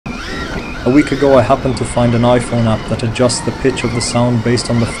A week ago I happened to find an iPhone app that adjusts the pitch of the sound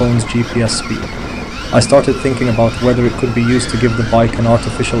based on the phone's GPS speed. I started thinking about whether it could be used to give the bike an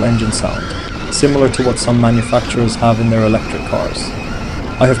artificial engine sound, similar to what some manufacturers have in their electric cars.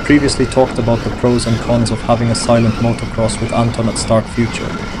 I have previously talked about the pros and cons of having a silent motocross with Anton at Stark Future.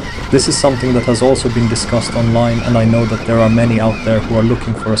 This is something that has also been discussed online, and I know that there are many out there who are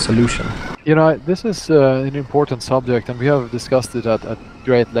looking for a solution. You know, this is an important subject, and we have discussed it at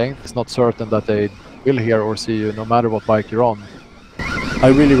great length. It's not certain that they will hear or see you no matter what bike you're on. I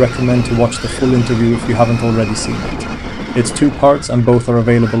really recommend to watch the full interview if you haven't already seen it. It's 2 parts and both are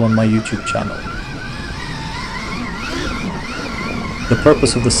available on my YouTube channel. The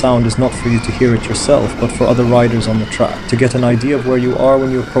purpose of the sound is not for you to hear it yourself, but for other riders on the track, to get an idea of where you are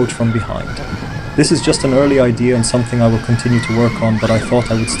when you approach from behind. This is just an early idea and something I will continue to work on, but I thought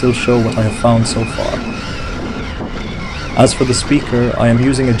I would still show what I have found so far. As for the speaker, I am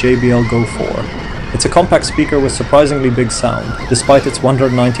using a JBL Go 4. It's a compact speaker with surprisingly big sound, despite its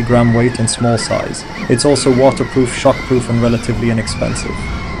 190 gram weight and small size. It's also waterproof, shockproof and relatively inexpensive.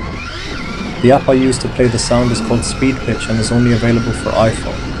 The app I use to play the sound is called Speed Pitch and is only available for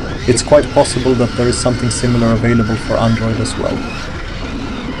iPhone. It's quite possible that there is something similar available for Android as well.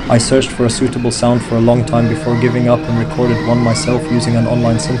 I searched for a suitable sound for a long time before giving up and recorded one myself using an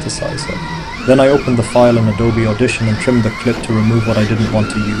online synthesizer. Then I opened the file in Adobe Audition and trimmed the clip to remove what I didn't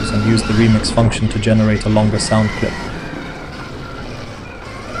want to use and used the remix function to generate a longer sound clip.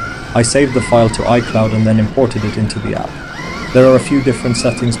 I saved the file to iCloud and then imported it into the app. There are a few different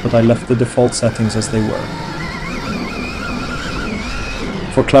settings, but I left the default settings as they were.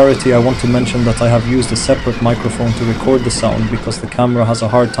 For clarity, I want to mention that I have used a separate microphone to record the sound because the camera has a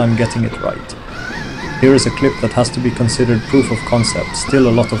hard time getting it right. Here is a clip that has to be considered proof of concept, still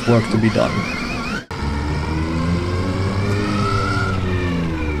a lot of work to be done.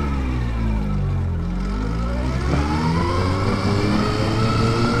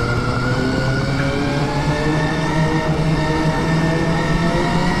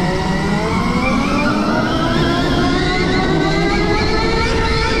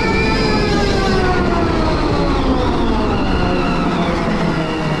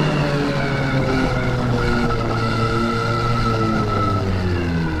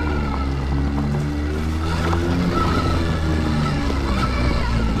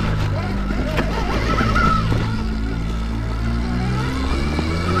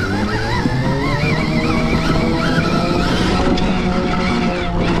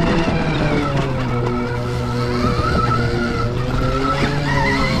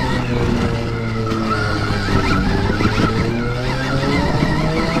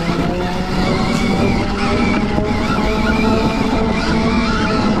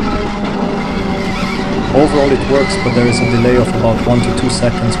 Overall it works, but there is a delay of about 1 to 2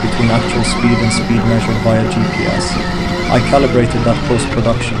 seconds between actual speed and speed measured via GPS. I calibrated that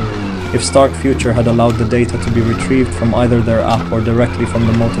post-production. If Stark Future had allowed the data to be retrieved from either their app or directly from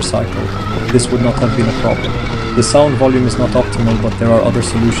the motorcycle, this would not have been a problem. The sound volume is not optimal, but there are other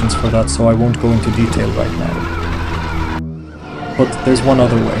solutions for that, so I won't go into detail right now. But there's one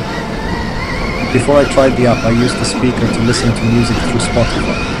other way. Before I tried the app, I used the speaker to listen to music through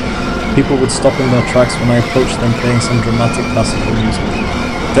Spotify. People would stop in their tracks when I approached them playing some dramatic classical music.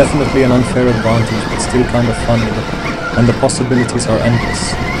 Definitely an unfair advantage, but still kind of funny, and the possibilities are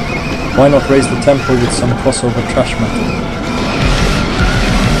endless. Why not raise the tempo with some crossover thrash metal?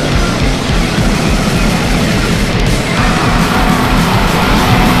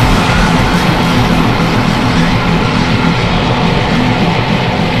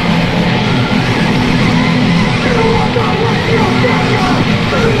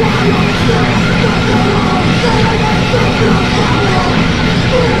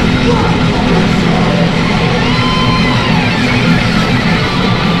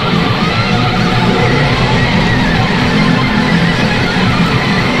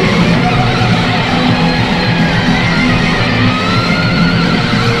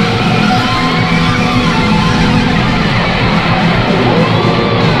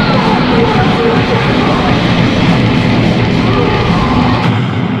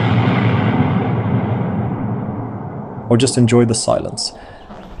 Or just enjoy the silence.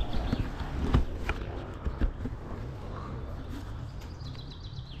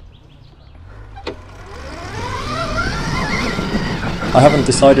 I haven't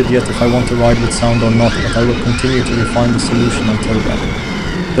decided yet if I want to ride with sound or not, but I will continue to refine the solution until then.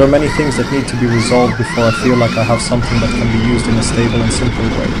 There are many things that need to be resolved before I feel like I have something that can be used in a stable and simple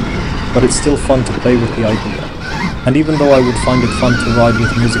way, but it's still fun to play with the idea. And even though I would find it fun to ride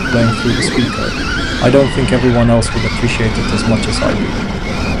with music playing through the speaker, I don't think everyone else would appreciate it as much as I do.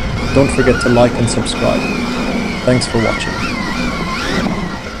 Don't forget to like and subscribe. Thanks for watching.